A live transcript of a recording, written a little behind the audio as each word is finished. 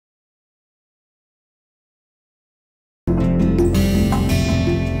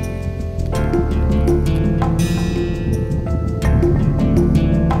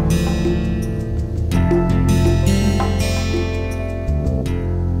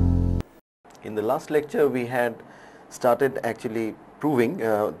In the last lecture, we had started actually proving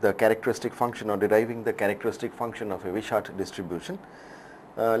the characteristic function or deriving the characteristic function of a Wishart distribution.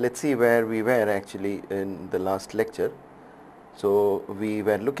 Let's see where we were actually in the last lecture. So we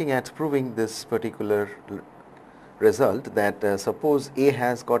were looking at proving this particular result that suppose A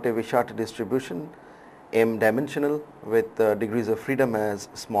has got a Wishart distribution m dimensional with degrees of freedom as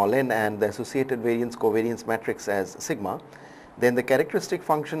small n and the associated variance covariance matrix as sigma, then the characteristic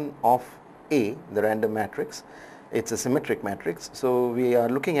function of A, the random matrix, it's a symmetric matrix. So we are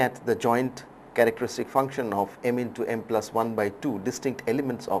looking at the joint characteristic function of m into m plus 1 by 2 distinct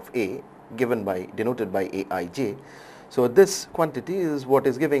elements of A given by denoted by Aij. So this quantity is what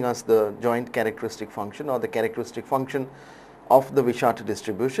is giving us the joint characteristic function or the characteristic function of the Wishart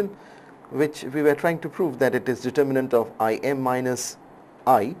distribution, which we were trying to prove that it is determinant of Im minus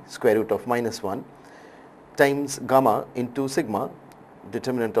I square root of minus 1 times gamma into sigma,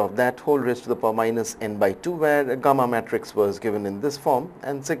 determinant of that whole raised to the power minus n by 2, where a gamma matrix was given in this form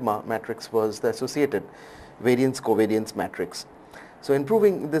and sigma matrix was the associated variance covariance matrix. So in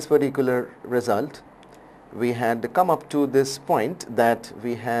proving this particular result, we had come up to this point that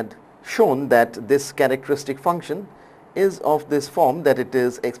we had shown that this characteristic function is of this form, that it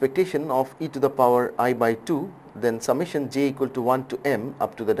is expectation of e to the power I by 2, then summation j equal to 1 to m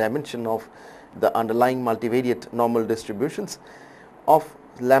up to the dimension of the underlying multivariate normal distributions of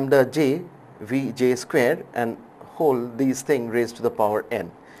lambda j v j square and whole these thing raised to the power n,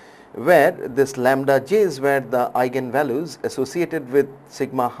 where this lambda j is where the eigenvalues associated with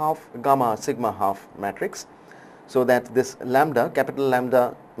sigma half gamma sigma half matrix. So that this lambda, capital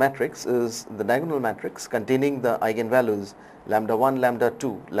lambda matrix is the diagonal matrix containing the eigenvalues lambda 1, lambda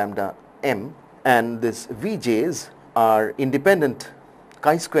 2, lambda m, and this vj's are independent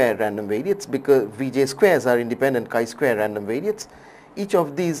chi-square random variates because vj squares are independent chi-square random variates. Each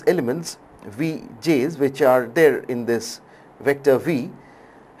of these elements vj's which are there in this vector v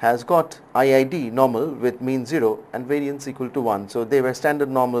has got IID normal with mean 0 and variance equal to 1. So they were standard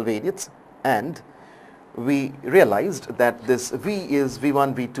normal variates, and we realized that this V is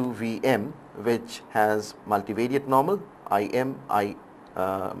V1, V2, Vm, which has multivariate normal, Im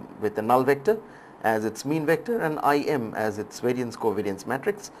with a null vector as its mean vector and Im as its variance covariance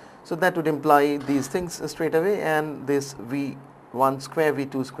matrix. So that would imply these things straight away, and this V1 square,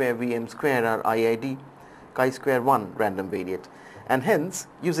 V2 square, Vm square are IID chi-square 1 random variate. And hence,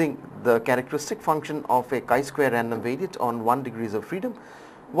 using the characteristic function of a chi-square random variate on 1 degrees of freedom,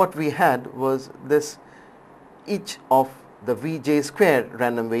 what we had was this: each of the Vj square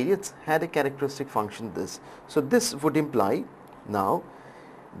random variates had a characteristic function this. So this would imply now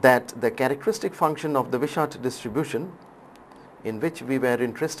that the characteristic function of the Wishart distribution, in which we were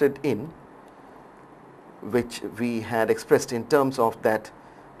interested in, which we had expressed in terms of that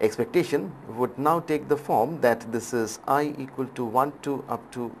expectation, would now take the form that this is I equal to 1 to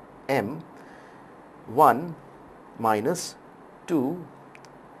up to m 1 minus 2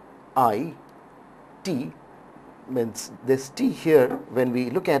 I t, means this t here, when we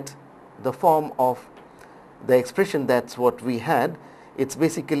look at the form of the expression, that's what we had. It's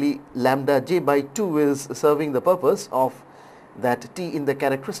basically lambda j by 2 is serving the purpose of that t in the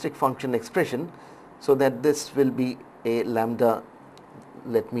characteristic function expression, so that this will be a lambda.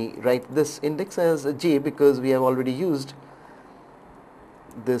 Let me write this index as a j because we have already used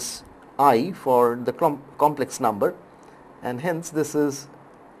this I for the complex number, and hence this is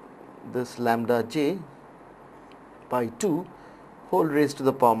this lambda j by 2 whole raised to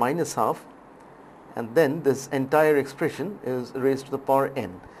the power minus half, and then this entire expression is raised to the power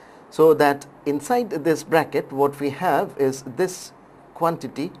n. So that inside this bracket what we have is this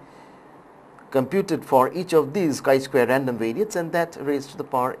quantity computed for each of these chi-square random variates, and that raised to the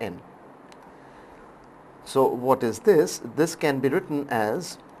power n. So what is this? This can be written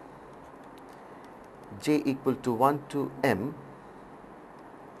as j equal to 1 to m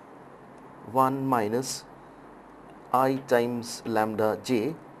 1 minus I times lambda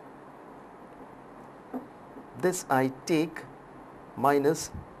j. This I take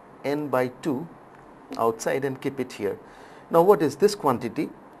minus n by 2 outside and keep it here. Now what is this quantity?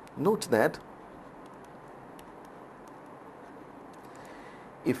 Note that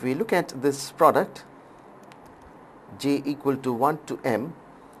if we look at this product j equal to 1 to m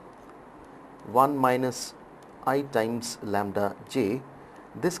 1 minus I times lambda j,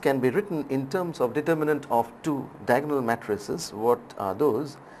 this can be written in terms of determinant of two diagonal matrices. What are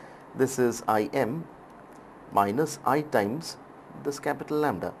those? This is Im minus I times this capital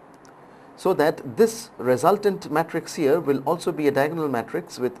lambda. So that this resultant matrix here will also be a diagonal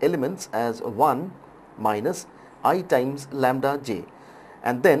matrix with elements as 1 minus I times lambda j.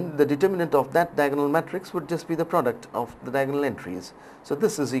 and then the determinant of that diagonal matrix would just be the product of the diagonal entries. So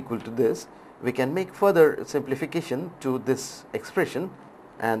this is equal to this. We can make further simplification to this expression,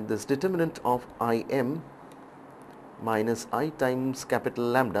 and this determinant of Im minus I times capital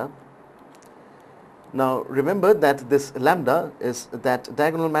lambda. Now remember that this lambda is that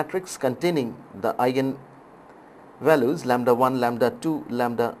diagonal matrix containing the eigen values lambda 1, lambda 2,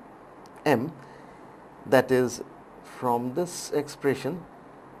 lambda m. That is, from this expression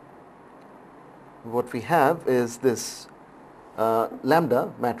what we have is this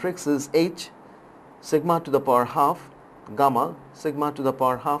lambda matrix is H sigma to the power half gamma sigma to the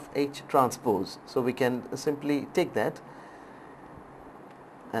power half H transpose. So we can simply take that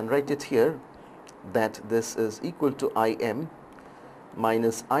and write it here, that this is equal to Im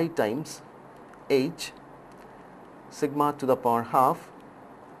minus I times H sigma to the power half,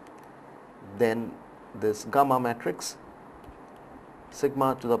 then this gamma matrix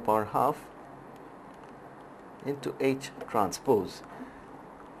sigma to the power half into H transpose.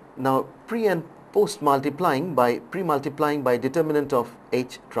 Now pre and post multiplying by determinant of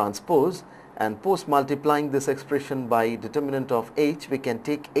H transpose and post multiplying this expression by determinant of H, we can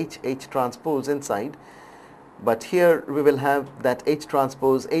take H transpose inside, but here we will have that H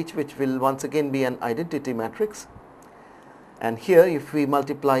transpose H, which will once again be an identity matrix, and here if we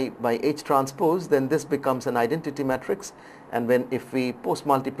multiply by H transpose, then this becomes an identity matrix, and if we post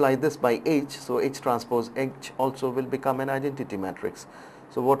multiply this by H, so H transpose H also will become an identity matrix.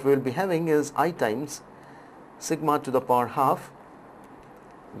 So what we will be having is I times sigma to the power half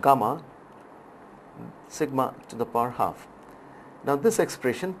gamma sigma to the power half. Now this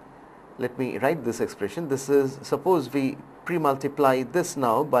expression, let me write this expression. This is, suppose we pre-multiply this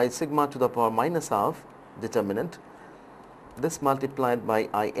now by sigma to the power minus half determinant, this multiplied by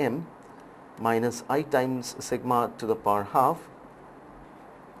Im minus I times sigma to the power half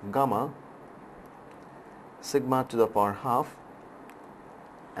gamma sigma to the power half,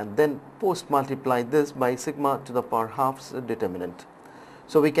 and then post multiply this by sigma to the power half's determinant.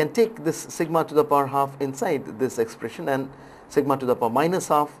 So we can take this sigma to the power half inside this expression and sigma to the power minus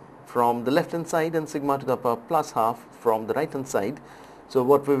half from the left hand side and sigma to the power plus half from the right hand side. So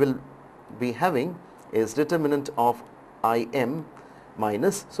what we will be having is determinant of Im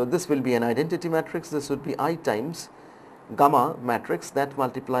minus, so this will be an identity matrix, this would be I times gamma matrix that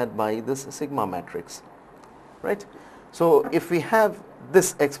multiplied by this sigma matrix, right. So if we have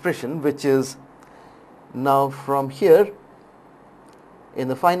this expression, which is now from here in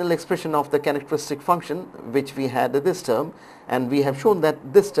the final expression of the characteristic function, which we had this term, and we have shown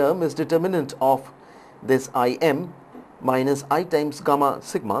that this term is determinant of this Im minus I times gamma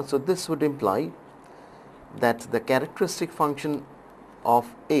sigma. So this would imply that the characteristic function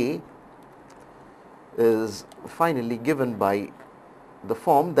of A is finally given by the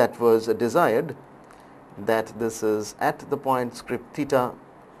form that was desired, that this is at the point script theta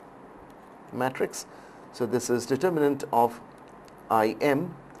matrix. So this is determinant of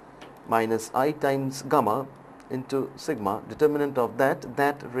Im minus I times gamma into sigma, determinant of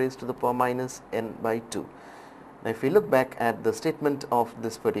that raised to the power minus n by 2. Now if we look back at the statement of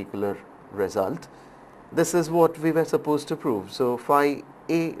this particular result, this is what we were supposed to prove. So phi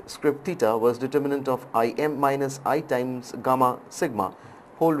A script theta was determinant of Im minus I times gamma sigma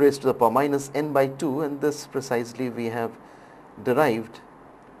whole raised to the power minus n by 2, and this precisely we have derived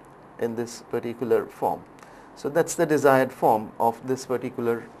in this particular form. So that's the desired form of this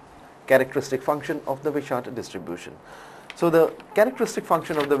particular characteristic function of the Wishart distribution. So the characteristic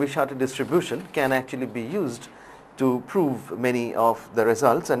function of the Wishart distribution can actually be used to prove many of the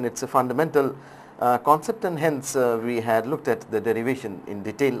results, and it's a fundamental concept, and hence we had looked at the derivation in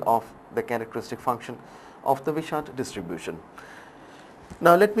detail of the characteristic function of the Wishart distribution.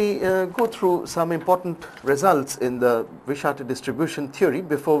 Now let me go through some important results in the Wishart distribution theory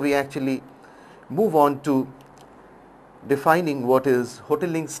before we actually move on to defining what is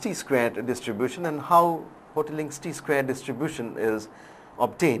Hoteling's t-squared distribution and how Hoteling's t-squared distribution is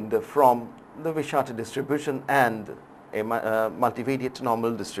obtained from the Wishart distribution and a multivariate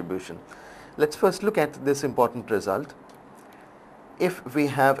normal distribution. Let's first look at this important result. If we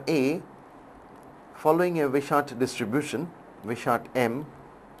have A following a Wishart distribution, Wishart M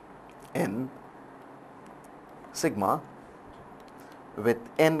n sigma with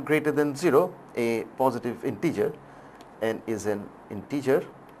n greater than 0, a positive integer, n is an integer,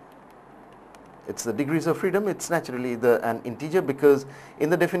 it's the degrees of freedom, it's naturally an integer, because in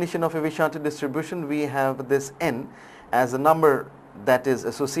the definition of a Wishart distribution we have this n as a number that is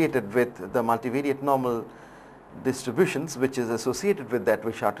associated with the multivariate normal distributions which is associated with that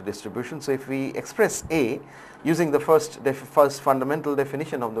Wishart distribution. So if we express A using the first fundamental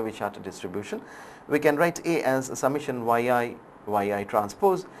definition of the Wishart distribution, we can write A as a summation yi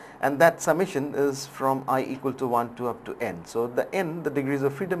transpose, and that summation is from I equal to 1 to up to n. So the n, the degrees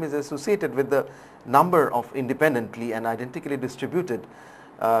of freedom, is associated with the number of independently and identically distributed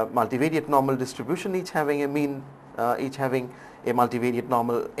multivariate normal distribution, each having a mean, each having a multivariate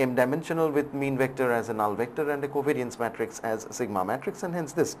normal m dimensional with mean vector as a null vector and a covariance matrix as a sigma matrix, and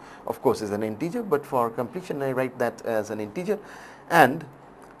hence this of course is an integer, but for completion I write that as an integer, and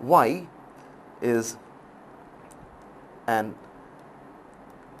y is an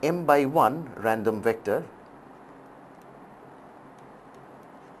m by 1 random vector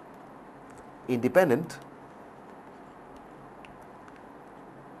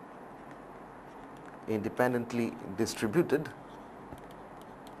independently distributed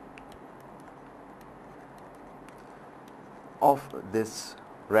of this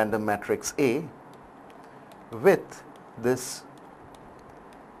random matrix A with this,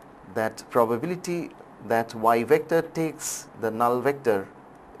 that probability that y vector takes the null vector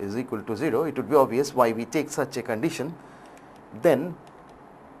is equal to 0. It would be obvious why we take such a condition. Then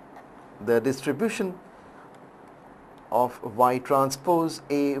the distribution of y transpose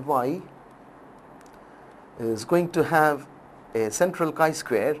A y is going to have a central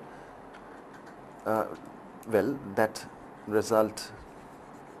chi-square. Well, that result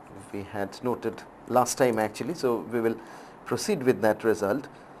we had noted last time actually, so we will proceed with that result.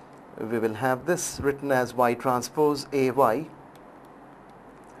 We will have this written as y transpose A y,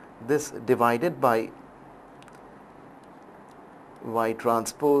 this divided by y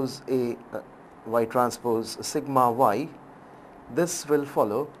transpose y transpose sigma y. This will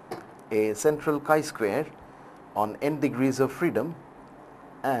follow a central chi-square on n degrees of freedom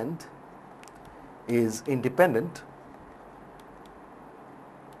and is independent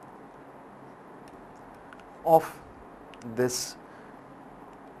of this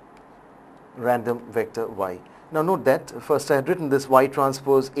random vector y. Now note that first I had written this y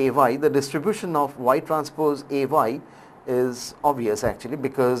transpose A y. The distribution of y transpose A y is obvious actually,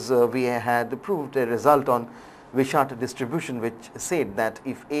 because we had proved a result on Wishart distribution which said that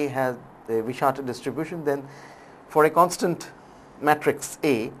if A has a Wishart distribution, then for a constant matrix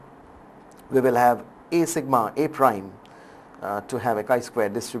A we will have A sigma A prime to have a chi-square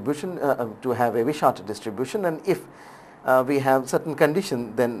distribution, to have a Wishart distribution, and if we have certain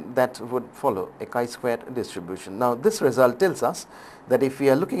condition, then that would follow a chi-square distribution. Now this result tells us that if we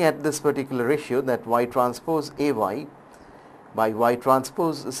are looking at this particular ratio, that y transpose A y by y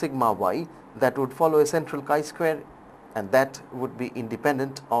transpose sigma y, that would follow a central chi-square, and that would be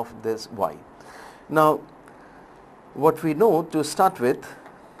independent of this y. Now what we know to start with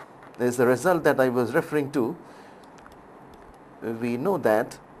is the result that I was referring to. We know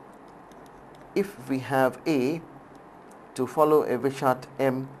that if we have A to follow a Wishart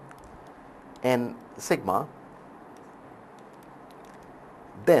m n sigma,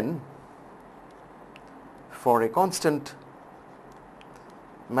 then for a constant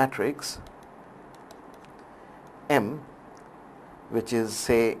matrix M, which is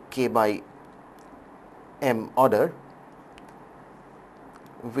say k by m order,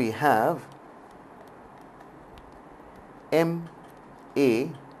 we have m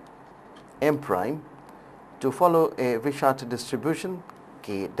a m prime to follow a Wishart distribution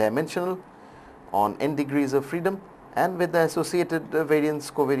k dimensional on n degrees of freedom and with the associated variance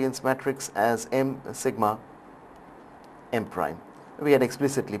covariance matrix as m sigma m prime. We had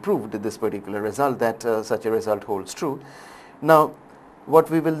explicitly proved this particular result that such a result holds true. Now what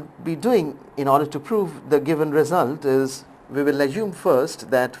we will be doing in order to prove the given result is, we will assume first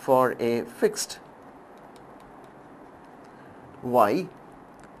that for a fixed y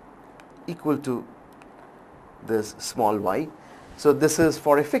equal to this small y, so this is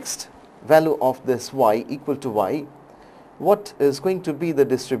for a fixed value of this y equal to y, what is going to be the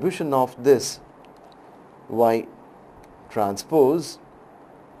distribution of this y transpose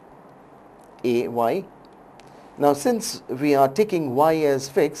A y. Now since we are taking y as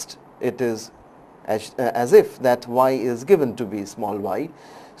fixed, it is as if that y is given to be small y.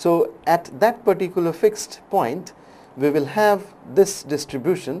 So at that particular fixed point we will have this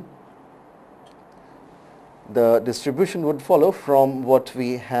distribution. The distribution would follow from what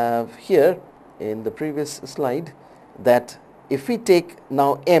we have here in the previous slide, that if we take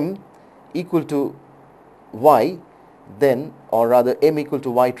now m equal to y, then, or rather m equal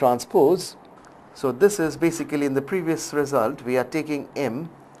to y transpose, so this is basically in the previous result we are taking m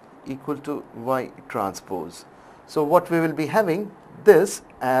equal to y transpose. So what we will be having this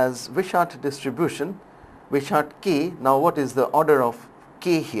as Wishart distribution Wishart k. Now what is the order of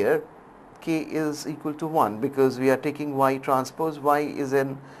k here? K is equal to 1 because we are taking y transpose. Y is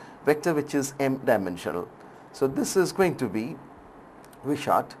a vector which is m dimensional. So this is going to be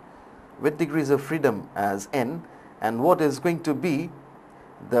Wishart with degrees of freedom as n, and what is going to be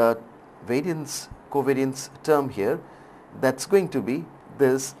the variance covariance term here? That's going to be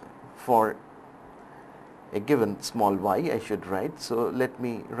this for a given small y, I should write. So let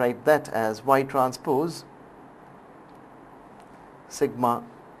me write that as y transpose sigma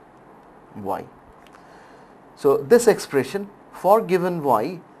y. So this expression for given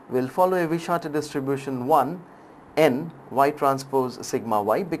y will follow a Wishart distribution 1 n y transpose sigma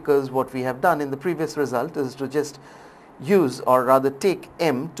y, because what we have done in the previous result is to just use, or rather take,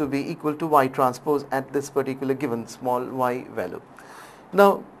 m to be equal to y transpose at this particular given small y value.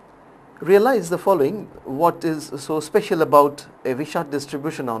 Now realize the following: what is so special about a Wishart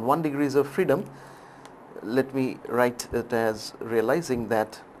distribution on 1 degrees of freedom? Let me write it as realize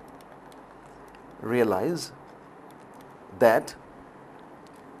that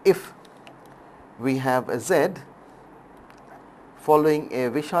if we have a z following a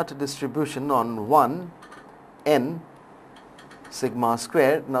Wishart distribution on 1 n sigma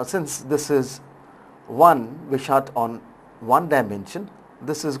square. Now since this is 1 Wishart on 1 dimension,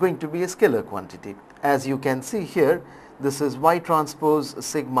 this is going to be a scalar quantity. As you can see here, this is y transpose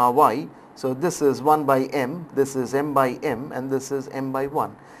sigma y. So this is 1 by m, this is m by m, and this is m by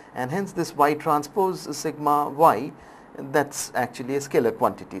 1. And hence this y transpose sigma y, that's actually a scalar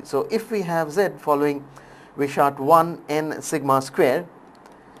quantity. So if we have z following Wishart 1 n sigma square,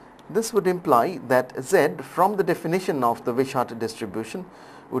 this would imply that z from the definition of the Wishart distribution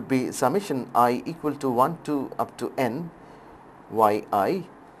would be summation I equal to 1 to up to n yi,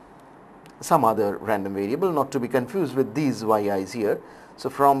 some other random variable, not to be confused with these yi's here. So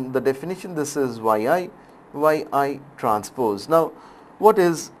from the definition, this is yi transpose. Now what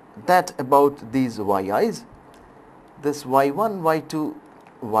is that about these yi's? This y1, y2,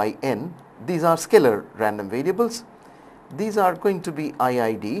 yn, these are scalar random variables. These are going to be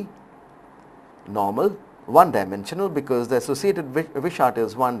IID, normal, one dimensional, because the associated Wishart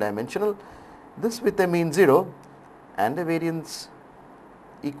is one dimensional. This with a mean 0 and a variance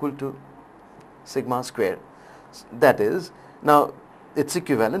equal to sigma square. That is, now it's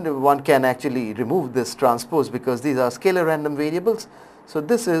equivalent. One can actually remove this transpose because these are scalar random variables. So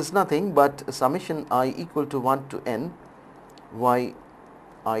this is nothing but summation I equal to 1 to n yi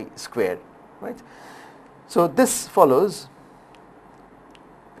square, right? So this follows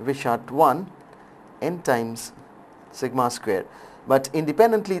Wishart 1 n times sigma square. But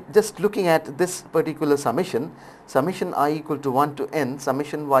independently, just looking at this particular summation I equal to 1 to n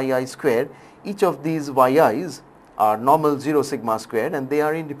summation yi square, each of these yi's are normal 0 sigma squared and they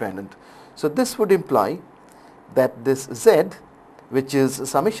are independent. So this would imply that this z, which is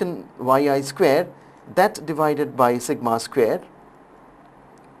summation yi square, that divided by sigma square,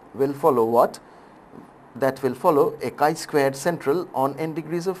 will follow what? That will follow a chi-squared central on n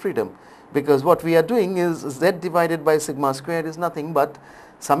degrees of freedom, because what we are doing is z divided by sigma square is nothing but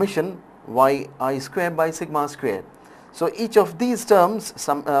summation yi square by sigma square. So each of these terms,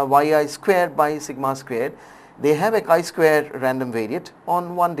 yi square by sigma square, they have a chi-square random variate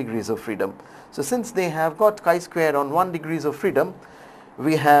on 1 degrees of freedom. So since they have got chi-square on 1 degrees of freedom,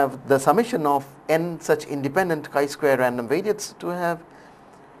 we have the summation of n such independent chi-square random variates to have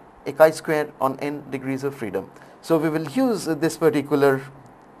a chi-square on n degrees of freedom. So we will use this particular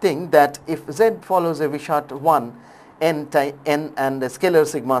thing that if z follows a Wishart 1 n and a scalar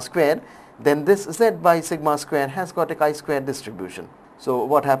sigma square, then this z by sigma square has got a chi-square distribution. So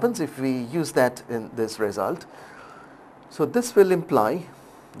what happens if we use that in this result? So this will imply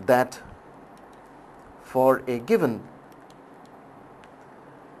that for a given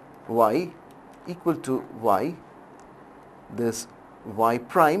y equal to y, this y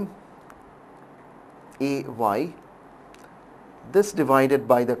prime a y, this divided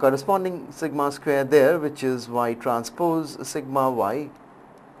by the corresponding sigma square there, which is y transpose sigma y.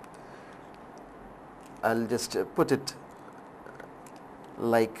 I'll just put it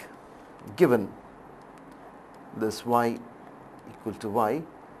like given this y equal to y,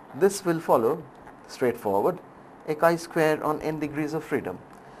 this will follow straightforward a chi-square on n degrees of freedom.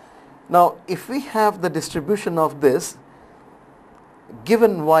 Now if we have the distribution of this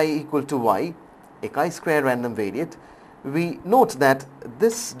given y equal to y, a chi-square random variate, we note that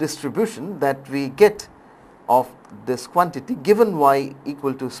this distribution that we get of this quantity given y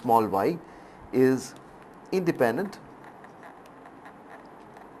equal to small y is independent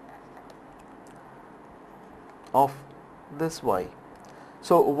of this y.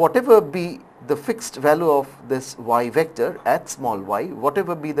 So whatever be the fixed value of this y vector at small y,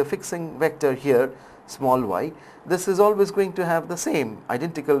 whatever be the fixing vector here small y, this is always going to have the same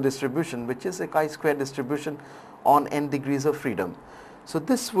identical distribution, which is a chi-square distribution on n degrees of freedom. So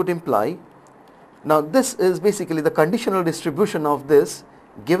this would imply, now this is basically the conditional distribution of this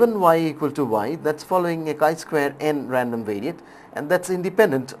given y equal to y, that's following a chi-square n random variate, and that's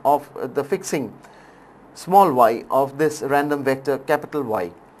independent of the fixing small y of this random vector capital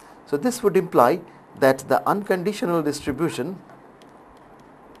Y. So this would imply that the unconditional distribution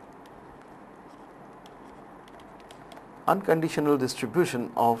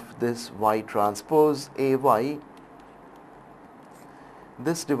of this y transpose AY,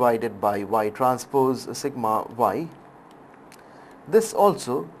 this divided by y transpose sigma y, this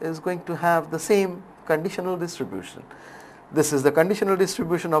also is going to have the same conditional distribution. This is the conditional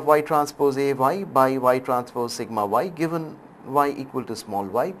distribution of y transpose AY by y transpose sigma y given y equal to small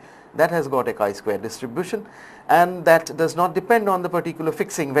y. That has got a chi-square distribution, and that does not depend on the particular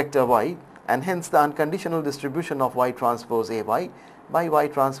fixing vector y, and hence the unconditional distribution of y transpose AY by y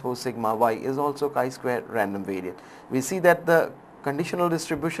transpose sigma y is also chi-square random variate. We see that the conditional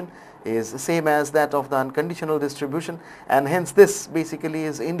distribution is the same as that of the unconditional distribution, and hence this basically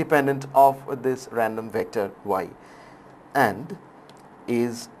is independent of this random vector y and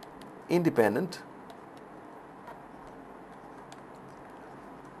is independent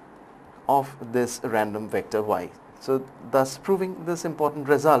of this random vector y. So thus proving this important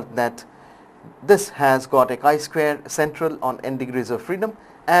result that this has got a chi-square central on n degrees of freedom,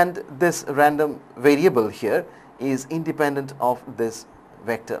 and this random variable here is independent of this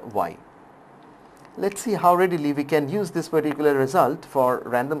vector y. Let's see how readily we can use this particular result for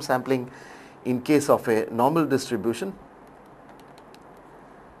random sampling in case of a normal distribution.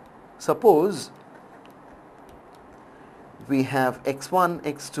 Suppose we have x1,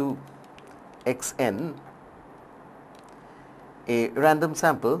 x2, xn, a random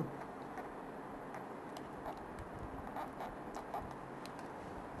sample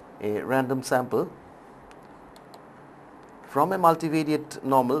from a multivariate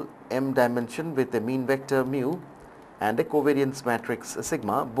normal m dimension with a mean vector mu and a covariance matrix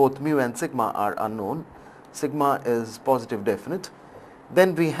sigma. Both mu and sigma are unknown. Sigma is positive definite.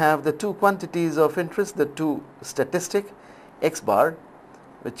 Then we have the two quantities of interest, the two statistic x bar,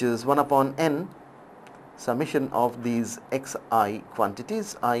 which is 1 upon n summation of these xi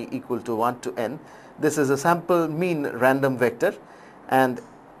quantities, I equal to 1 to n. This is a sample mean random vector, and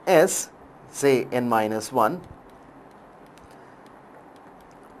s, say n minus 1,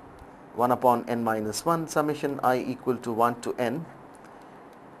 1 upon n minus 1 summation I equal to 1 to n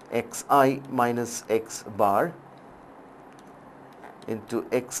xi minus x bar into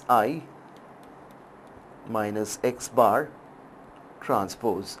xi minus x bar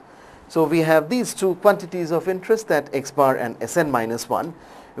transpose. So we have these two quantities of interest, that x bar and Sn minus 1.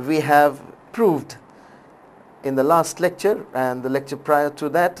 We have proved in the last lecture and the lecture prior to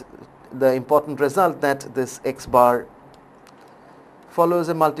that the important result that this x bar follows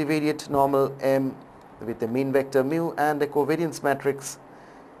a multivariate normal M with a mean vector mu and a covariance matrix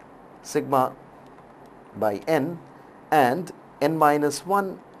sigma by n, and n minus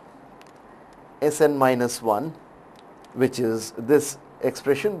 1 Sn minus 1, which is this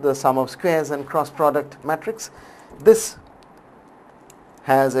expression, the sum of squares and cross product matrix. This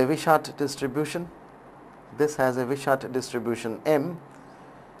has a Wishart distribution. This has a Wishart distribution M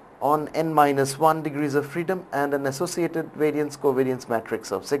on n minus 1 degrees of freedom and an associated variance covariance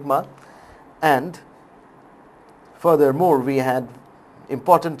matrix of sigma. And furthermore, we had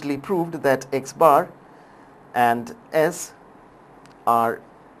importantly proved that x bar and s are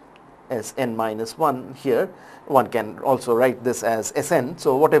Sn minus 1 here. One can also write this as Sn,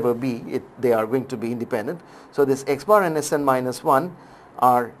 so whatever be, they are going to be independent. So this x bar and Sn minus 1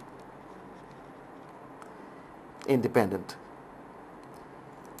 are independent.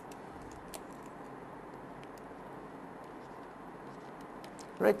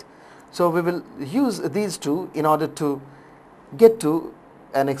 Right. So we will use these two in order to get to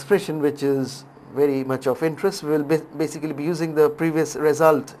an expression which is very much of interest. We will basically be using the previous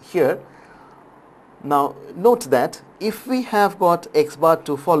result here. Now note that if we have got x bar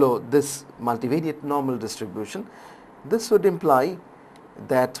to follow this multivariate normal distribution, this would imply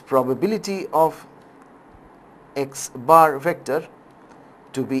that probability of x bar vector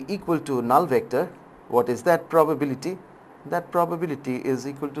to be equal to null vector. What is that probability? That probability is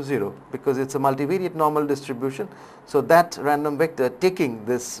equal to 0 because it's a multivariate normal distribution. So that random vector taking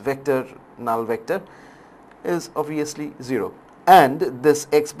this vector null vector is obviously 0. And this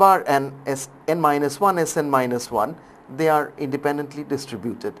x bar and Sn minus 1, Sn minus 1, they are independently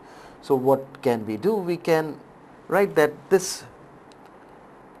distributed. So what can we do? We can write that this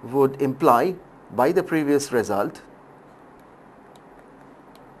would imply by the previous result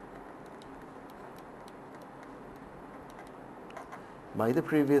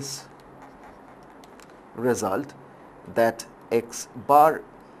that X bar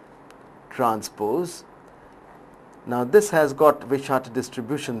transpose, now this has got Wishart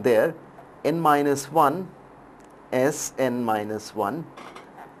distribution there, n minus 1 S n minus 1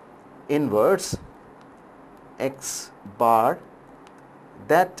 inverse X bar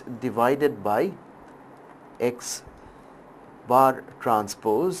that divided by X bar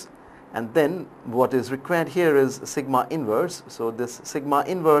transpose, and then what is required here is sigma inverse. So this sigma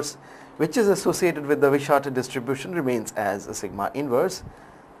inverse, which is associated with the Wishart distribution, remains as a sigma inverse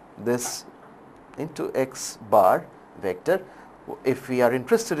this into X bar vector. If we are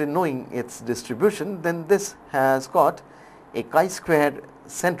interested in knowing its distribution, then this has got a chi-square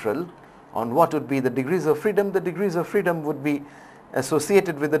central on what would be the degrees of freedom. The degrees of freedom would be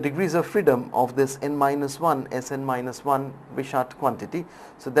associated with the degrees of freedom of this n minus 1 Sn minus 1 Wishart quantity.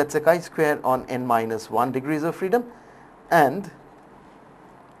 So that's a chi-square on n minus 1 degrees of freedom and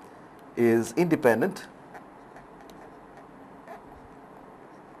is independently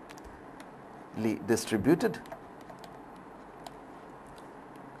distributed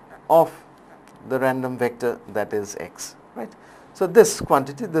of the random vector that is x, right. So this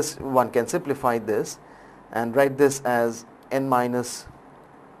quantity, this one can simplify this and write this as n minus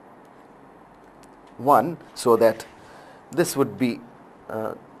 1, so that this would be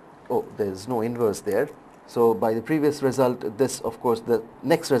oh, there is no inverse there. So by the previous result, this of course the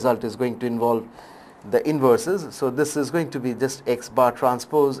next result is going to involve the inverses. So this is going to be just X bar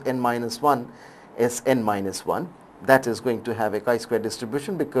transpose n minus 1 S n minus 1. That is going to have a chi-square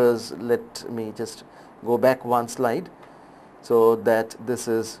distribution, because let me just go back one slide, so that this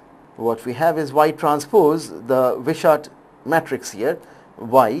is what we have is Y transpose the Wishart matrix here,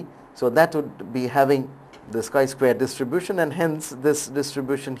 Y. So that would be having this chi-square distribution, and hence this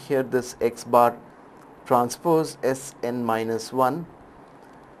distribution here, this X bar transpose S n minus 1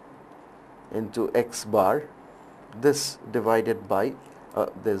 into X bar, this divided by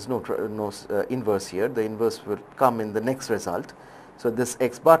there is no inverse here, the inverse will come in the next result. So this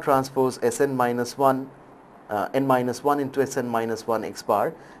X bar transpose Sn minus 1 n minus 1 into Sn minus 1 X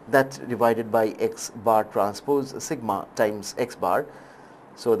bar, that divided by X bar transpose sigma times X bar,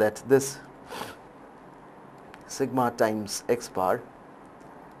 so that this sigma times X bar,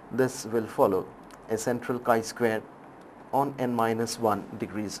 this will follow a central chi-square on n minus 1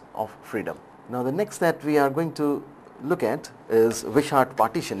 degrees of freedom. Now the next that we are going to look at is Wishart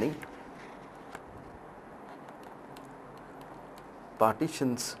partitioning.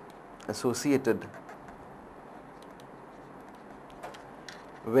 Partitions associated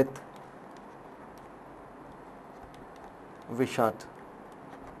with Wishart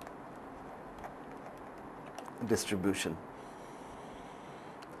distribution.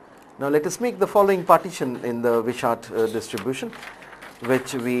 Now let us make the following partition in the Wishart distribution,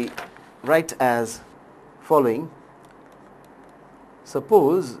 which we write as following.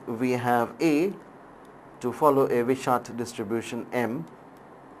 Suppose we have A to follow a Wishart distribution M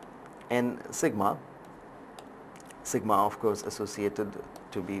n sigma, sigma of course associated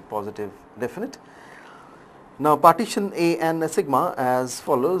to be positive definite. Now partition A and sigma as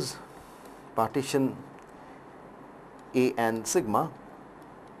follows. Partition A and sigma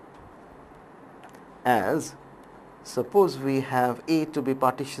as, suppose we have A to be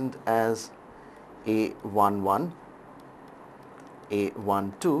partitioned as A11,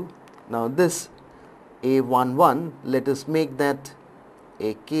 A12. Now this A11, let us make that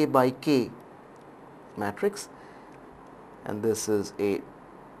a k by k matrix, and this is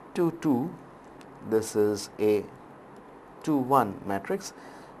A22, this is A21 matrix.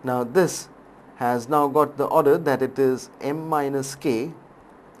 Now this has now got the order that it is m minus k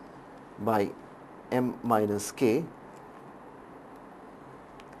by m minus k.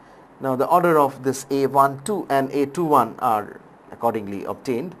 Now the order of this A12 and A21 are accordingly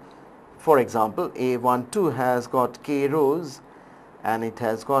obtained. For example, A12 has got k rows and it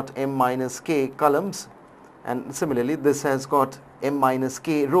has got m minus k columns, and similarly this has got m minus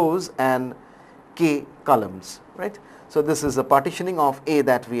k rows and k columns, right. So this is a partitioning of A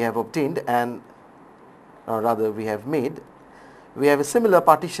that we have obtained, and rather we have made. We have a similar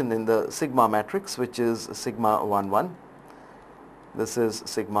partition in the sigma matrix, which is sigma 11. This is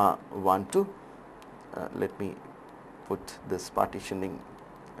sigma 12. Let me put this partitioning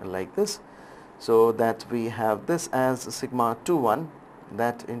like this, so that we have this as sigma 21,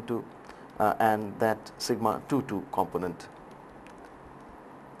 that into and that sigma 2 2 component.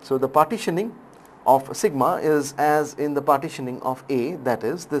 So the partitioning of sigma is as in the partitioning of A, that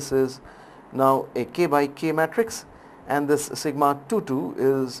is, this is now a K by K matrix, and this sigma 2 2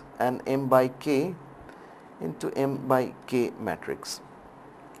 is an M by K into M by K matrix.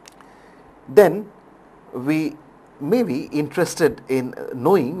 Then we may be interested in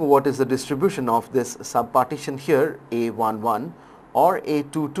knowing what is the distribution of this subpartition here, A11 or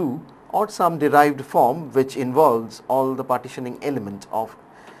A22, or some derived form which involves all the partitioning element of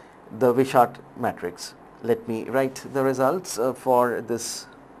the Wishart matrix. Let me write the results for this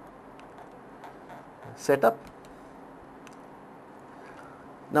setup.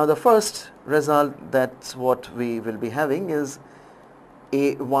 Now the first result, that's what we will be having, is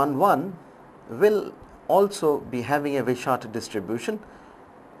A11 will also be having a Wishart distribution,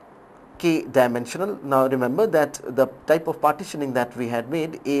 K dimensional. Now remember that the type of partitioning that we had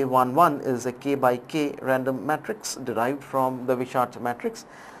made, A11 is a K by K random matrix derived from the Wishart matrix.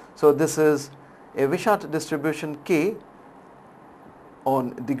 So this is a Wishart distribution K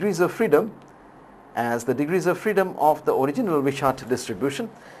on degrees of freedom as the degrees of freedom of the original Wishart distribution,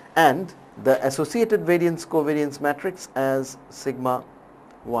 and the associated variance covariance matrix as sigma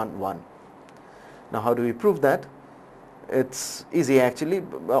 1 1. Now how do we prove that? It's easy actually,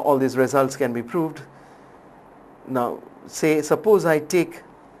 all these results can be proved. Now suppose I take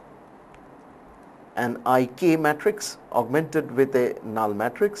an IK matrix augmented with a null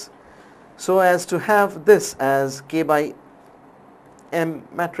matrix, so as to have this as K by M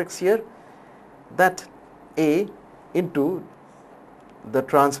matrix here, that A into the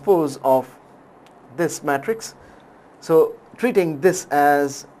transpose of this matrix. So treating this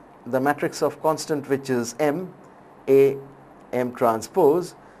as the matrix of constant, which is M, A, M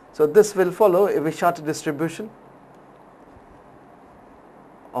transpose. So this will follow a Wishart distribution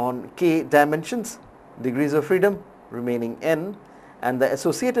on K dimensions, degrees of freedom remaining N, and the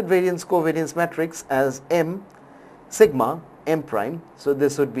associated variance covariance matrix as M sigma M prime. So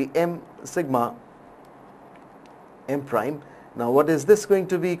this would be M sigma M prime. Now what is this going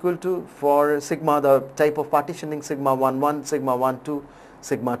to be equal to? For sigma, the type of partitioning, sigma 1 1, sigma 1 2,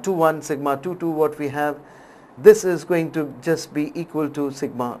 sigma 2 1, sigma 2 2, what we have, this is going to just be equal to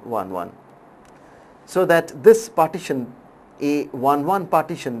sigma 1 1. So that this partition, A11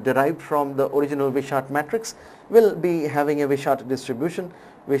 partition derived from the original Wishart matrix, will be having a Wishart distribution,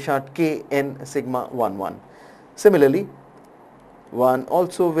 Wishart K n sigma 1 1. Similarly, one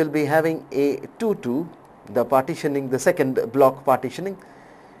also will be having A22, the partitioning, the second block partitioning,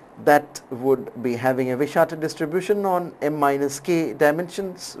 that would be having a Wishart distribution on M minus K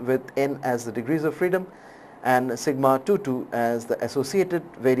dimensions with N as the degrees of freedom and sigma 2 2 as the associated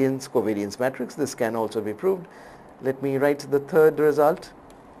variance covariance matrix. This can also be proved. Let me write the third result,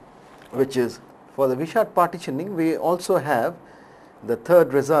 which is for the Wishart partitioning. We also have the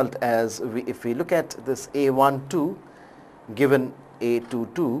third result as if we look at this A12 given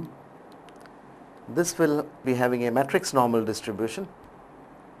A22, this will be having a matrix normal distribution.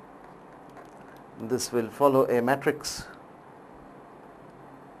 This will follow a matrix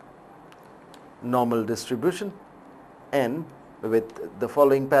normal distribution N with the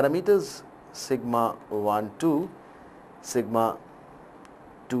following parameters: sigma 1 2, sigma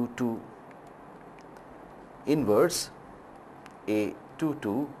 2 2 inverse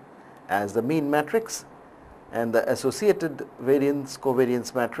A22 as the mean matrix, and the associated variance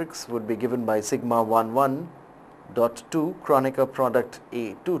covariance matrix would be given by sigma 1 1 dot 2 Kronecker product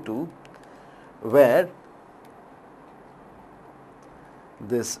A22, where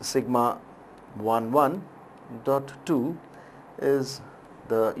this sigma 1 1 dot 2 is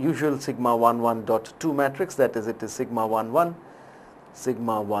the usual sigma 1 1 dot 2 matrix, that is, it is sigma 1 1,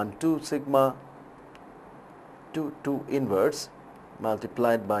 sigma 1 2, sigma 2 2 inverse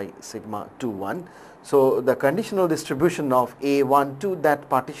multiplied by sigma 2 1. So the conditional distribution of A12, that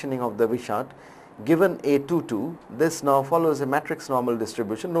partitioning of the Wishart, given A22, this now follows a matrix normal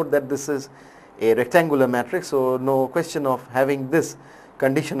distribution. Note that this is a rectangular matrix, so no question of having this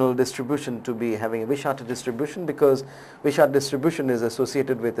conditional distribution to be having a Wishart distribution, because Wishart distribution is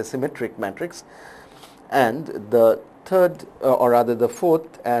associated with a symmetric matrix. And the third, or rather the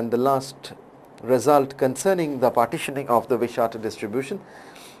fourth and the last result concerning the partitioning of the Wishart distribution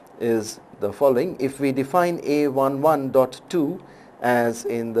is the following. If we define A11 dot 2 as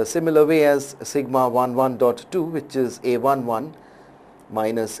in the similar way as sigma 1 1 dot 2, which is A11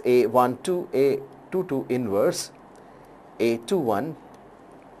 minus A12 A22 inverse A21,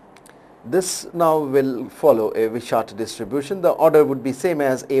 this now will follow a Wishart distribution. The order would be same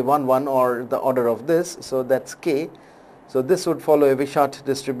as A11 or the order of this, so that's K. So this would follow a Wishart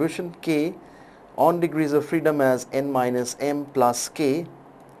distribution K on degrees of freedom as n minus m plus k,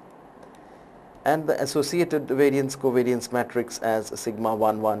 and the associated variance covariance matrix as sigma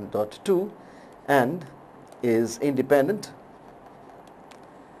 1 1 dot 2, and is independently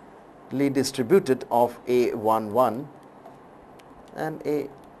distributed of A11 and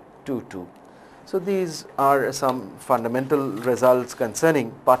A22. So these are some fundamental results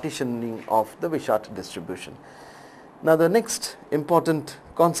concerning partitioning of the Wishart distribution. Now the next important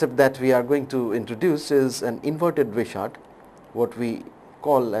concept that we are going to introduce is an inverted Wishart, what we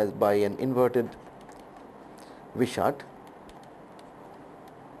call as by an inverted Wishart.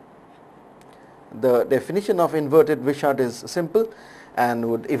 The definition of inverted Wishart is simple and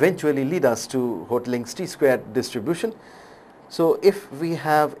would eventually lead us to Hoteling's t-squared distribution. So if we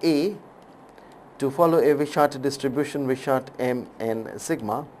have A to follow a Wishart distribution Wishart m n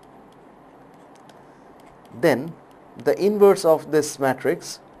sigma, then the inverse of this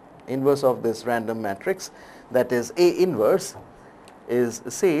matrix, inverse of this random matrix, that is A inverse, is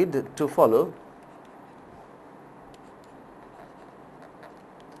said to follow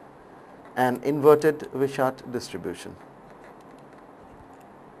an inverted Wishart distribution.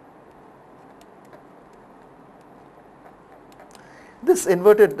 This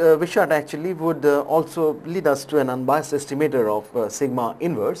inverted Wishart actually would also lead us to an unbiased estimator of sigma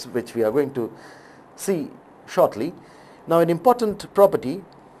inverse, which we are going to see shortly. Now an important property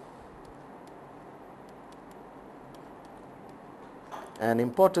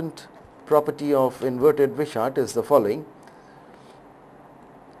of inverted Wishart is the following.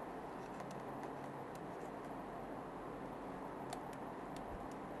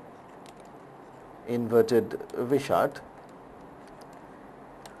 Inverted Wishart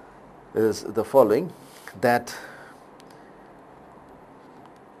is the following, that,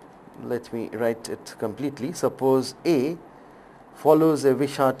 let me write it completely. Suppose A follows a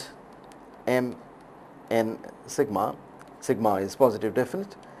Wishart m n sigma, sigma is positive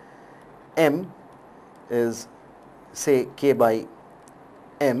definite, m is say k by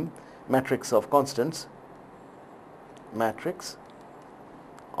m, matrix of constants, matrix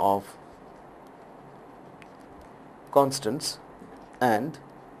of constants, and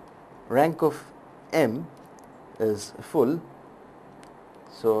rank of m is full.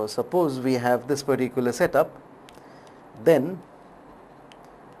 So suppose we have this particular setup, then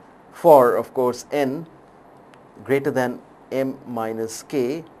for, of course, n greater than m minus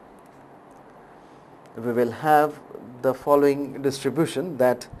k, we will have the following distribution,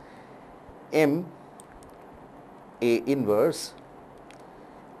 that m A inverse,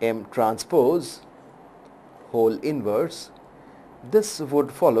 m transpose, whole inverse. This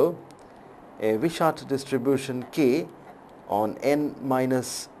would follow a Wishart distribution k on n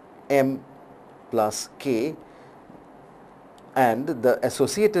minus m plus k, and the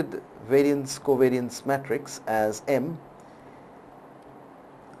associated variance covariance matrix as m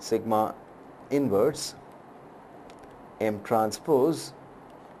sigma inverse m transpose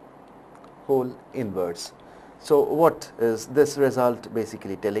whole inverse. So what is this result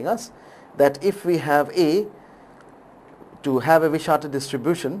basically telling us? That if we have A to have a Wishart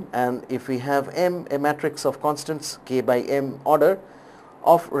distribution, and if we have m a matrix of constants k by m order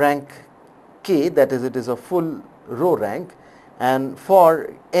of rank k, that is, it is a full row rank, and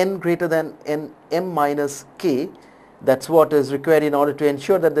for n greater than n m minus k, that's what is required in order to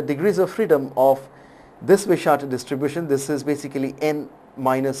ensure that the degrees of freedom of this Wishart distribution, this is basically n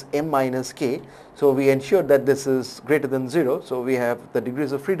minus m minus k, so we ensure that this is greater than 0, so we have the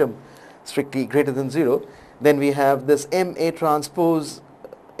degrees of freedom strictly greater than 0. Then we have this m A transpose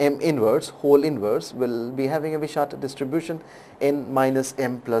m inverse, whole inverse, will be having a Wishart distribution n minus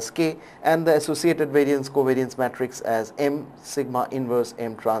m plus k, and the associated variance covariance matrix as m sigma inverse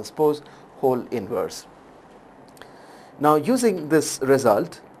m transpose whole inverse. Now using this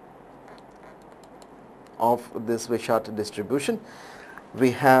result of this Wishart distribution,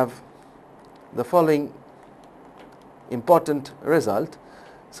 we have the following important result.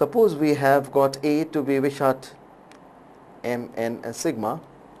 Suppose we have got A to be Wishart m n sigma,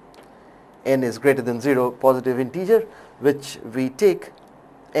 n is greater than 0 positive integer, which we take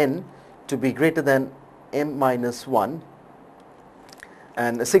n to be greater than m minus 1,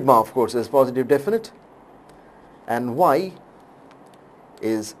 and sigma, of course, is positive definite, and y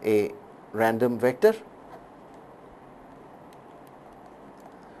is a random vector.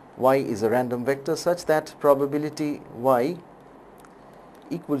 Y is a random vector such that probability y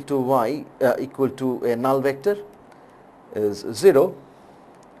equal to a null vector is 0.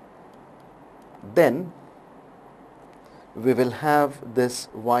 Then we will have this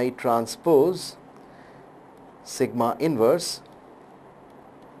y transpose sigma inverse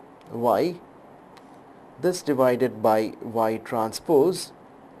y, this divided by y transpose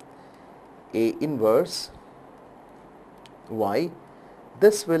A inverse y,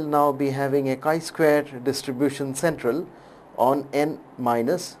 this will now be having a chi-square distribution central on n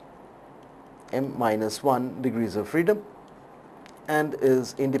minus m minus 1 degrees of freedom and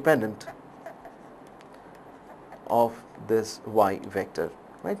is independent of this y vector,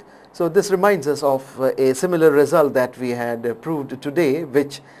 right. So this reminds us of a similar result that we had proved today,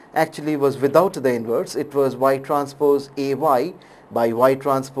 which actually was without the inverse. It was y transpose A y by y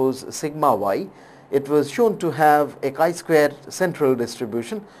transpose sigma y. It was shown to have a chi-square central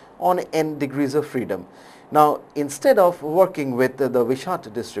distribution on n degrees of freedom. Now, instead of working with the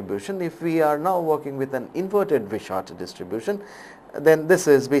Wishart distribution, if we are now working with an inverted Wishart distribution, then this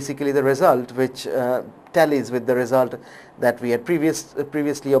is basically the result which tallies with the result that we had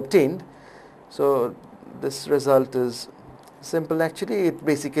previously obtained. So this result is simple actually. It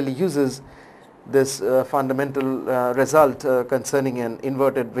basically uses this fundamental result concerning an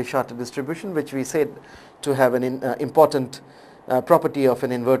inverted Wishart distribution, which we said to have an important property of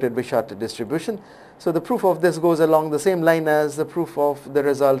an inverted Wishart distribution. So the proof of this goes along the same line as the proof of the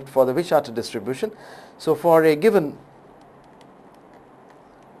result for the Wishart distribution. So for a given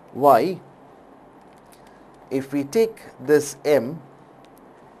y, if we take this m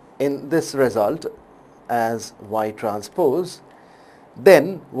in this result as y transpose,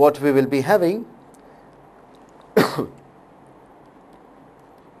 then what we will be having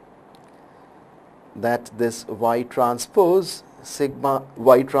that this y transpose sigma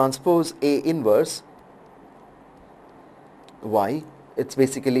y transpose A inverse y, it's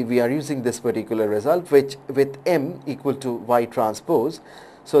basically we are using this particular result which with m equal to y transpose.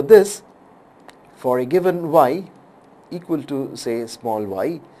 So this for a given y equal to say small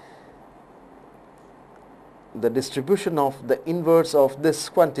y, the distribution of the inverse of this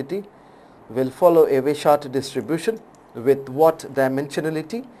quantity will follow a Wishart distribution with what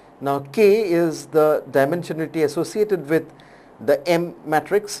dimensionality? Now K is the dimensionality associated with the M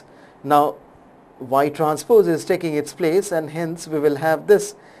matrix. Now Y transpose is taking its place, and hence we will have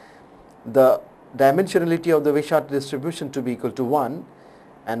this, the dimensionality of the Wishart distribution to be equal to 1.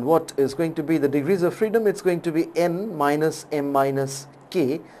 And what is going to be the degrees of freedom? It's going to be n minus m minus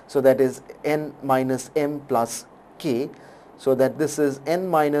k. So that is n minus m plus k. So that this is n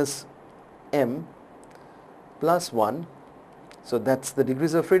minus m plus 1. So that's the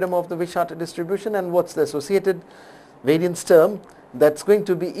degrees of freedom of the Wishart distribution. And what's the associated variance term? That's going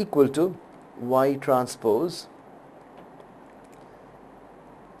to be equal to y transpose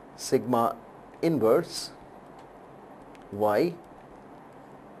sigma inverse y,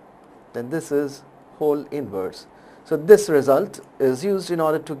 then this is whole inverse. So this result is used in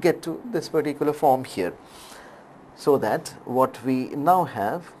order to get to this particular form here. So that what we now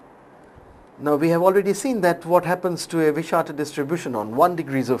have, now we have already seen that what happens to a Wishart distribution on 1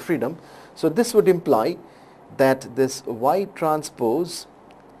 degrees of freedom. So this would imply that this y transpose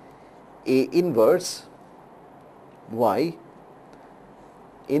A inverse y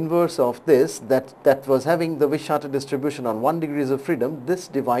inverse of this that was having the Wishart distribution on 1 degrees of freedom, this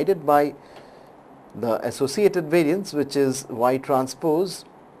divided by the associated variance, which is y transpose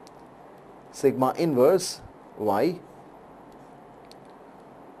sigma inverse y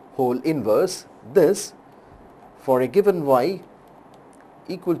whole inverse, this for a given y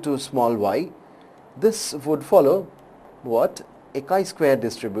equal to small y, this would follow what? A chi-square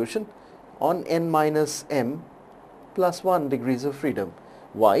distribution on n minus m plus 1 degrees of freedom.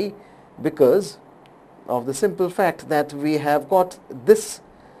 Why? Because of the simple fact that we have got this,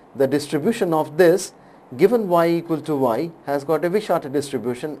 the distribution of this given y equal to y has got a Wishart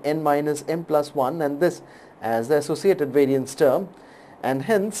distribution n minus m plus 1, and this as the associated variance term, and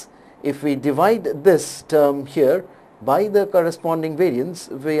hence if we divide this term here by the corresponding variance,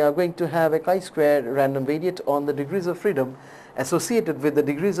 we are going to have a chi-square random variate on the degrees of freedom associated with the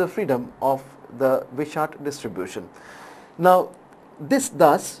degrees of freedom of the Wishart distribution. Now this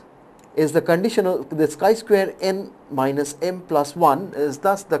thus is the conditional, this chi-square n minus m plus 1 is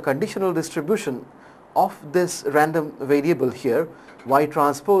thus the conditional distribution of this random variable here, y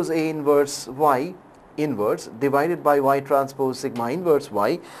transpose A inverse y inverse divided by y transpose sigma inverse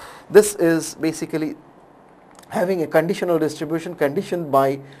y. This is basically having a conditional distribution conditioned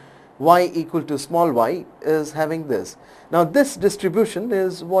by y equal to small y is having this. Now this distribution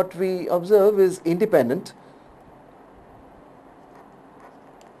is what we observe is independent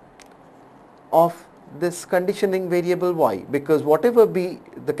of this conditioning variable y, because whatever be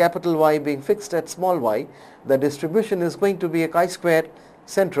the capital Y being fixed at small y, the distribution is going to be a chi-square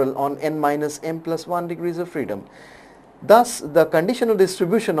central on n minus m plus 1 degrees of freedom. Thus, the conditional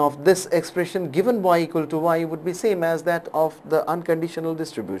distribution of this expression given y equal to y would be same as that of the unconditional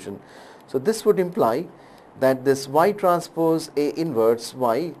distribution. So, this would imply that this y transpose A inverse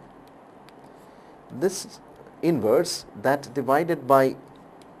y, this inverse that divided by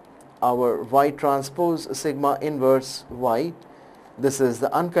our y transpose sigma inverse y, this is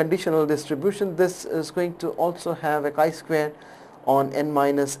the unconditional distribution, this is going to also have a chi-square on n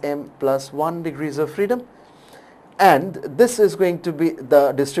minus m plus 1 degrees of freedom, and this is going to be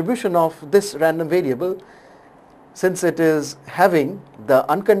the distribution of this random variable, since it is having the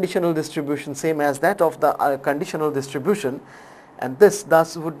unconditional distribution same as that of the conditional distribution, and this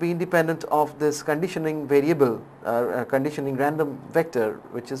thus would be independent of this conditioning variable, conditioning random vector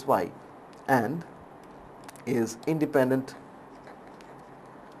which is y, and is independent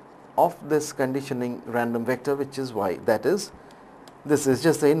of this conditioning random vector which is y. That is, this is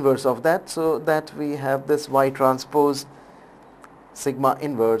just the inverse of that, so that we have this y transpose sigma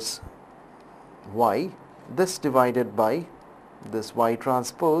inverse y, this divided by this y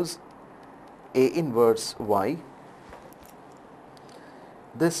transpose A inverse y,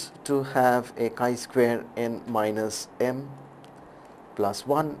 this to have a chi-square n minus m plus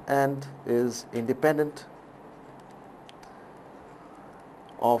 1 and is independent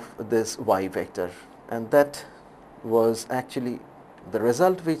of this y vector, and that was actually the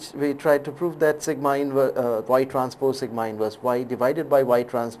result which we tried to prove, that sigma inverse y transpose sigma inverse y divided by y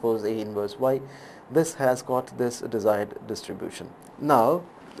transpose A inverse y, this has got this desired distribution. Now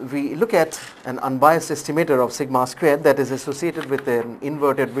we look at an unbiased estimator of sigma squared that is associated with an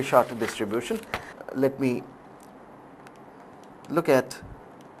inverted Wishart distribution. Let me look at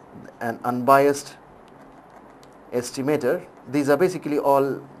an unbiased estimator. These are basically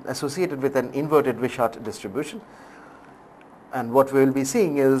all associated with an inverted Wishart distribution, and what we will be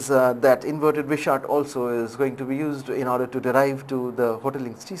seeing is that inverted Wishart also is going to be used in order to derive to the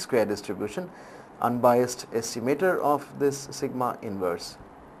Hoteling's t-square distribution, unbiased estimator of this sigma inverse.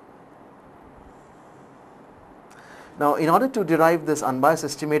 Now, in order to derive this unbiased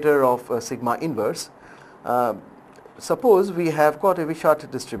estimator of sigma inverse, suppose we have got a Wishart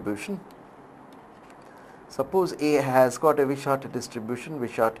distribution. Suppose A has got a Wishart distribution,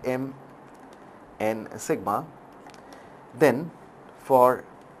 Wishart m n sigma, then for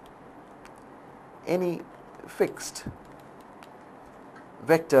any fixed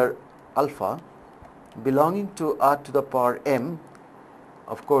vector alpha belonging to R to the power m,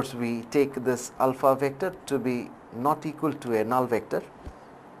 of course we take this alpha vector to be not equal to a null vector.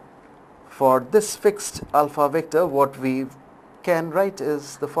 For this fixed alpha vector, what we can write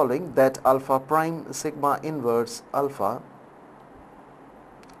is the following, that alpha prime sigma inverse alpha,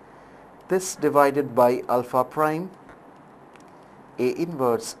 this divided by alpha prime A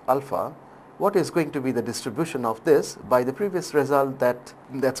inverse alpha. What is going to be the distribution of this? By the previous result,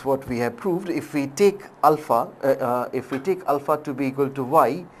 that's what we have proved. If we take alpha to be equal to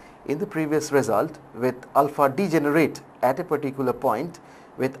y in the previous result, with alpha degenerate at a particular point,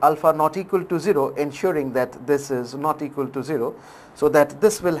 with alpha not equal to 0, ensuring that this is not equal to 0, so that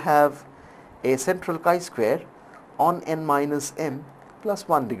this will have a central chi-square on n minus m plus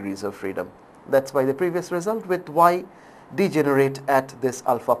 1 degrees of freedom. That's by the previous result, with y degenerate at this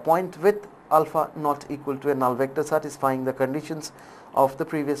alpha point, with alpha not equal to a null vector, satisfying the conditions of the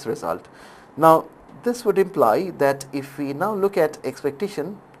previous result. Now, this would imply that if we now look at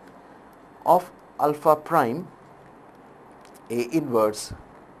expectation of alpha prime A inverse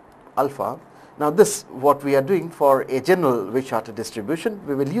alpha, now this what we are doing for a general Wishart distribution,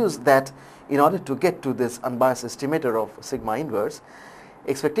 we will use that in order to get to this unbiased estimator of sigma inverse.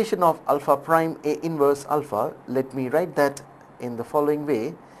 Expectation of alpha prime A inverse alpha, let me write that in the following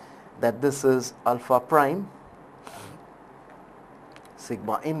way, that this is alpha prime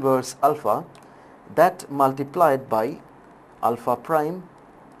sigma inverse alpha, that multiplied by alpha prime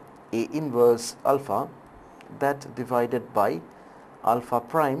A inverse alpha, that divided by alpha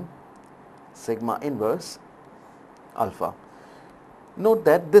prime sigma inverse alpha. Note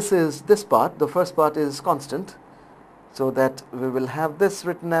that this part, the first part is constant, so that we will have this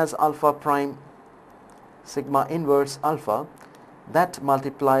written as alpha prime sigma inverse alpha, that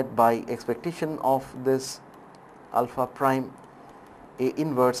multiplied by expectation of this alpha prime A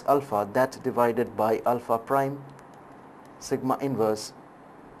inverse alpha, that divided by alpha prime sigma inverse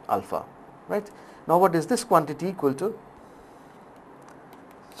alpha, right? Now, what is this quantity equal to?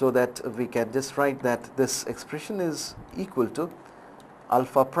 So that we can just write that this expression is equal to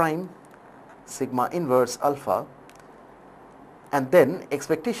alpha prime sigma inverse alpha, and then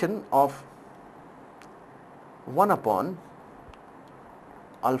expectation of 1 upon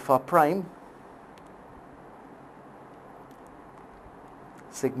alpha prime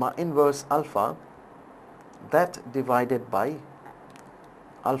sigma inverse alpha, that divided by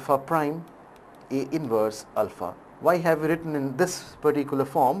alpha prime A inverse alpha. Why have we written in this particular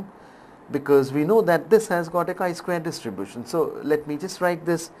form? Because we know that this has got a chi-square distribution. So let me just write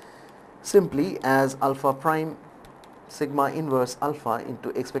this simply as alpha prime sigma inverse alpha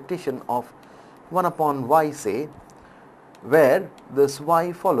into expectation of 1 upon y, say, where this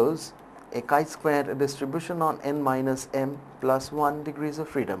y follows a chi-square distribution on n minus m plus 1 degrees of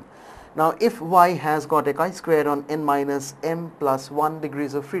freedom. Now if y has got a chi-square on n minus m plus 1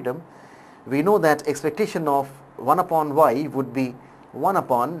 degrees of freedom, we know that expectation of 1 upon y would be 1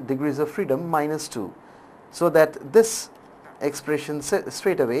 upon degrees of freedom minus 2. So that this expression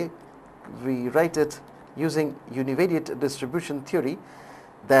straight away we write it using univariate distribution theory,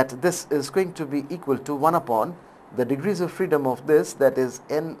 that this is going to be equal to 1 upon the degrees of freedom of this, that is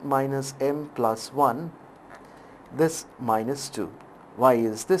n minus m plus 1, this minus 2. Why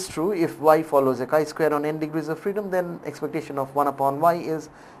is this true? If y follows a chi-square on n degrees of freedom, then expectation of 1 upon y is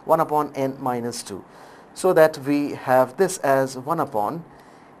 1 upon n minus 2. So that we have this as 1 upon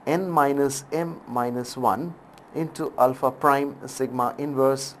n minus m minus 1 into alpha prime sigma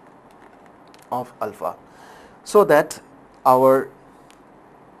inverse of alpha. So that our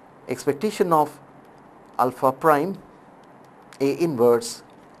expectation of alpha prime A inverse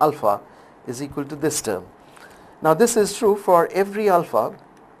alpha is equal to this term. Now this is true for every alpha,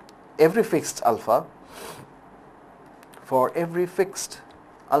 every fixed alpha. For every fixed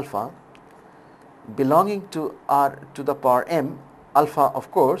alpha belonging to R to the power m, alpha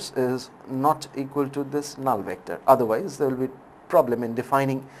of course is not equal to this null vector. Otherwise there will be problem in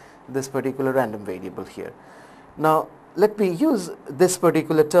defining this particular random variable here. Now let me use this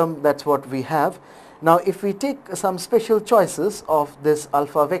particular term, that's what we have. Now if we take some special choices of this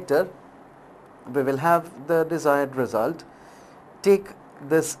alpha vector, we will have the desired result. Take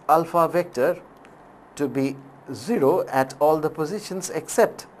this alpha vector to be 0 at all the positions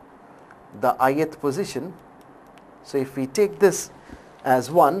except the ith position. So if we take this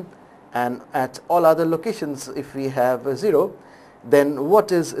as 1 and at all other locations if we have 0, then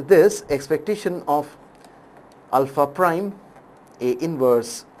what is this expectation of alpha prime A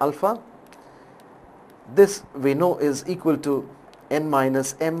inverse alpha? This we know is equal to n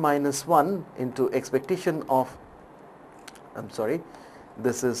minus m minus 1 into expectation of,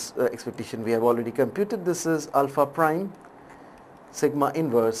 this is expectation we have already computed, this is alpha prime sigma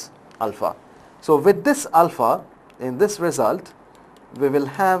inverse alpha. So with this alpha in this result, we will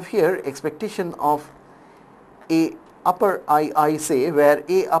have here expectation of A upper II, say, where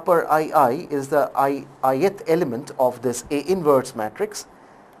A upper II is the ith element of this A inverse matrix.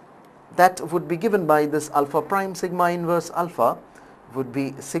 That would be given by this alpha prime sigma inverse alpha would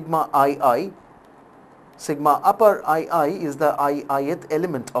be sigma II. Sigma upper II is the ith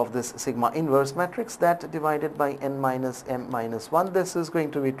element of this sigma inverse matrix, that divided by n minus m minus 1. This is going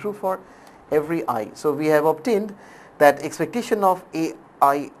to be true for every I. So we have obtained that expectation of A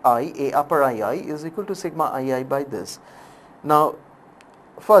upper II is equal to sigma II by this. Now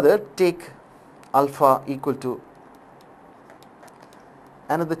further take alpha equal to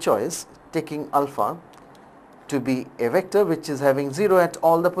another choice, taking alpha to be a vector which is having 0 at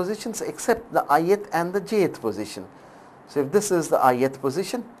all the positions except the ith and the jth position. So if this is the ith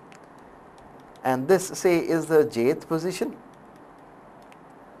position and this, say, is the jth position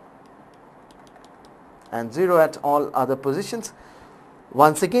and 0 at all other positions,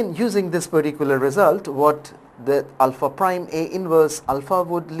 once again using this particular result, what the alpha prime A inverse alpha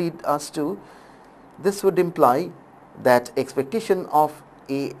would lead us to, this would imply that expectation of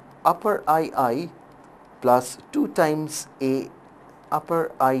A upper II plus 2 times A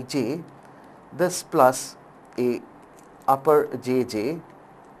upper ij, this plus A upper jj.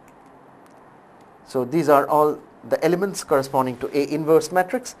 So these are all the elements corresponding to A inverse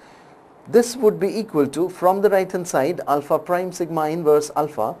matrix. This would be equal to, from the right hand side, alpha prime sigma inverse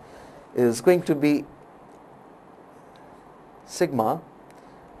alpha is going to be sigma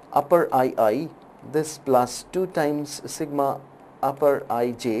upper II, this plus 2 times sigma upper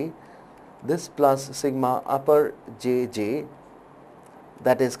ij, this plus sigma upper jj,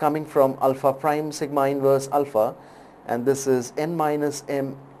 that is coming from alpha prime sigma inverse alpha, and this is n minus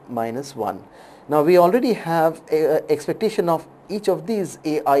m minus 1. Now we already have a expectation of each of these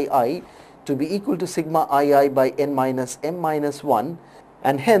aii to be equal to sigma ii by n minus m minus 1,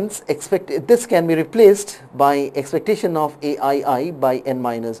 and hence this can be replaced by expectation of aii by n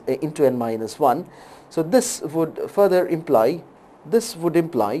minus into n minus 1. So this would further imply,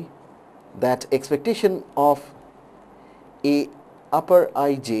 that expectation of A upper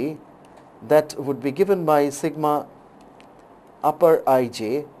ij that would be given by sigma upper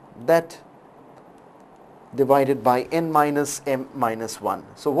ij that divided by n minus m minus 1.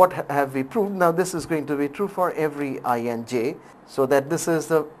 So what have we proved? Now this is going to be true for every I and j, so that this is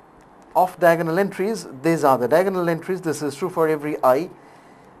the off diagonal entries, these are the diagonal entries. This is true for every I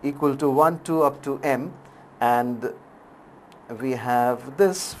equal to 1 to up to m, and we have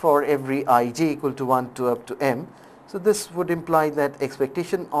this for every ij equal to 1 to up to m. So this would imply that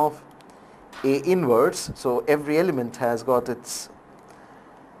expectation of A inverse, so every element has got its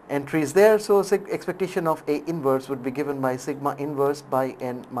entries there, so expectation of A inverse would be given by sigma inverse by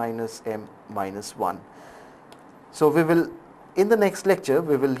n minus m minus 1. So we will, in the next lecture,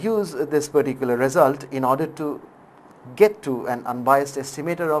 we will use this particular result in order to get to an unbiased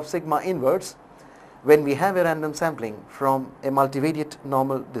estimator of sigma inverse when we have a random sampling from a multivariate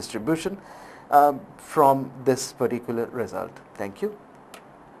normal distribution from this particular result. Thank you.